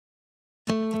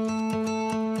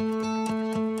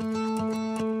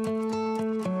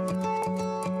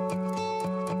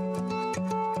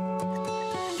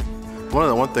One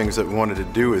of the things that we wanted to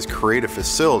do is create a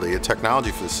facility, a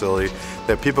technology facility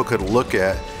that people could look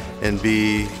at and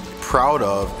be proud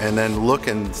of, and then look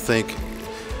and think,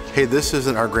 hey, this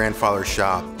isn't our grandfather's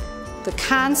shop. The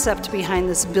concept behind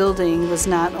this building was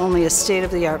not only a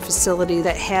state-of-the-art facility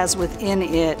that has within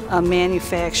it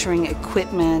manufacturing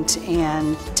equipment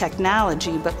and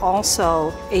technology, but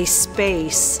also a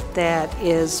space that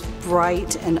is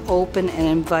bright and open and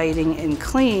inviting and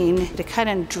clean to kind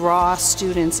of draw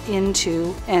students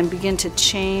into and begin to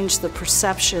change the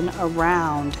perception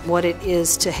around what it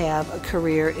is to have a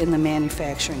career in the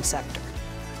manufacturing sector.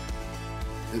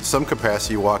 In some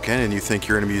capacity, you walk in and you think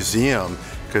you're in a museum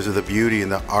because of the beauty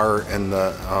and the art and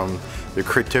the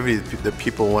creativity that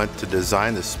people went to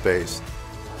design this space.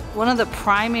 One of the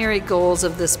primary goals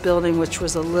of this building, which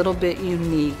was a little bit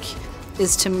unique,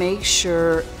 is to make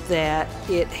sure that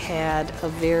it had a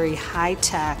very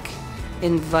high-tech,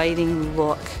 inviting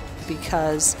look,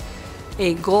 because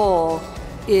a goal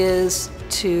is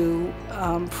to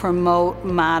promote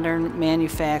modern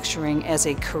manufacturing as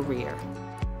a career.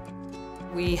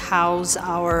 We house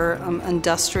our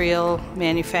industrial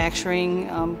manufacturing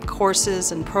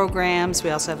courses and programs. We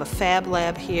also have a fab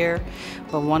lab here,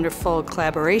 a wonderful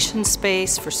collaboration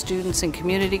space for students and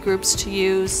community groups to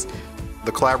use.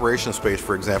 The collaboration space,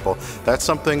 for example, that's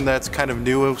something that's kind of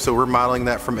new, so we're modeling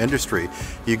that from industry.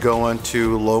 You go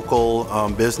into local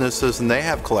businesses and they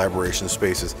have collaboration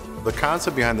spaces. The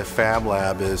concept behind the Fab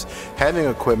Lab is having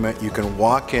equipment you can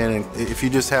walk in, and if you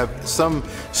just have some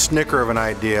snicker of an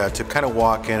idea, to kind of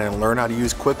walk in and learn how to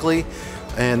use quickly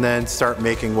and then start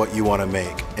making what you want to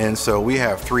make. And so we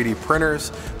have 3D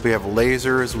printers, we have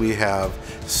lasers, we have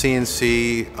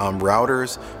CNC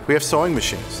routers, we have sewing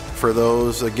machines. For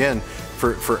those, again,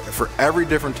 for every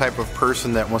different type of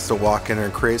person that wants to walk in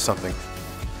and create something.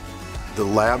 The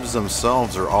labs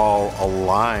themselves are all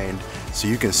aligned so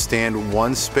you can stand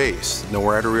one space, no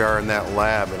matter where we are in that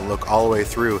lab, and look all the way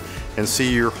through and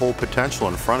see your whole potential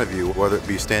in front of you, whether it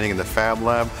be standing in the Fab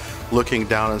Lab, looking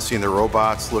down and seeing the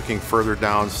robots, looking further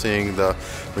down, seeing the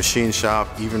machine shop,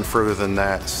 even further than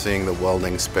that, seeing the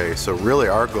welding space. So really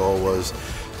our goal was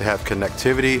to have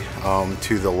connectivity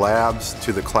to the labs,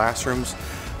 to the classrooms.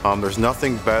 There's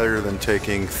nothing better than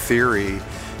taking theory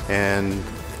and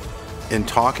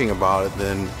talking about it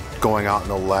than going out in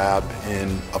the lab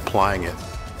and applying it.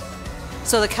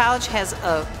 So the college has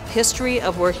a history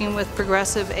of working with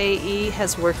Progressive AE,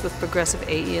 has worked with Progressive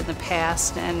AE in the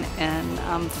past, and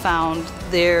found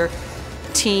their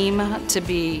team to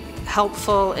be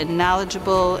helpful and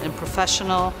knowledgeable and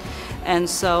professional. And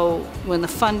so when the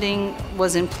funding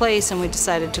was in place and we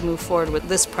decided to move forward with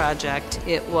this project,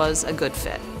 it was a good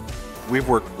fit. We've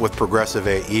worked with Progressive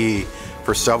AE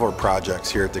for several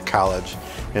projects here at the college,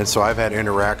 and so I've had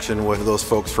interaction with those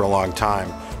folks for a long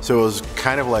time. So it was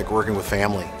kind of like working with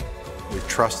family. We've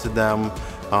trusted them,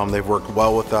 they've worked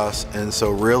well with us, and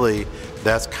so really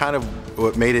that's kind of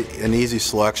what made it an easy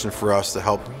selection for us to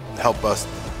help us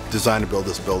design and build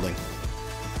this building.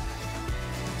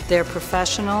 They're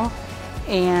professional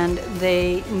and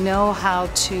they know how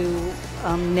to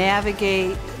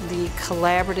navigate the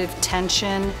collaborative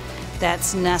tension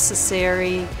that's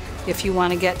necessary if you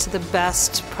want to get to the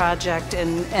best project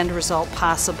and end result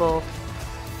possible.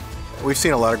 We've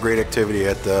seen a lot of great activity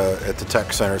at the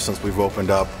Tech Center since we've opened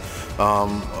up.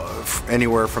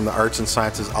 Anywhere from the arts and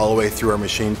sciences all the way through our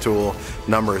machine tool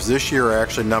numbers. This year,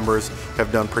 actually, numbers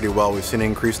have done pretty well. We've seen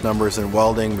increased numbers in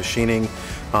welding, machining,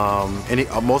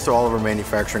 most of all of our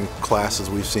manufacturing classes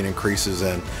we've seen increases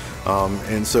in.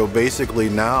 And so basically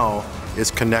now is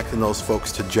connecting those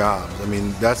folks to jobs. I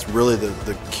mean, that's really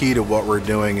the key to what we're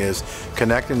doing, is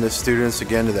connecting the students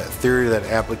again to that theory, that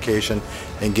application,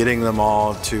 and getting them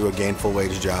all to a gainful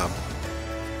wage job.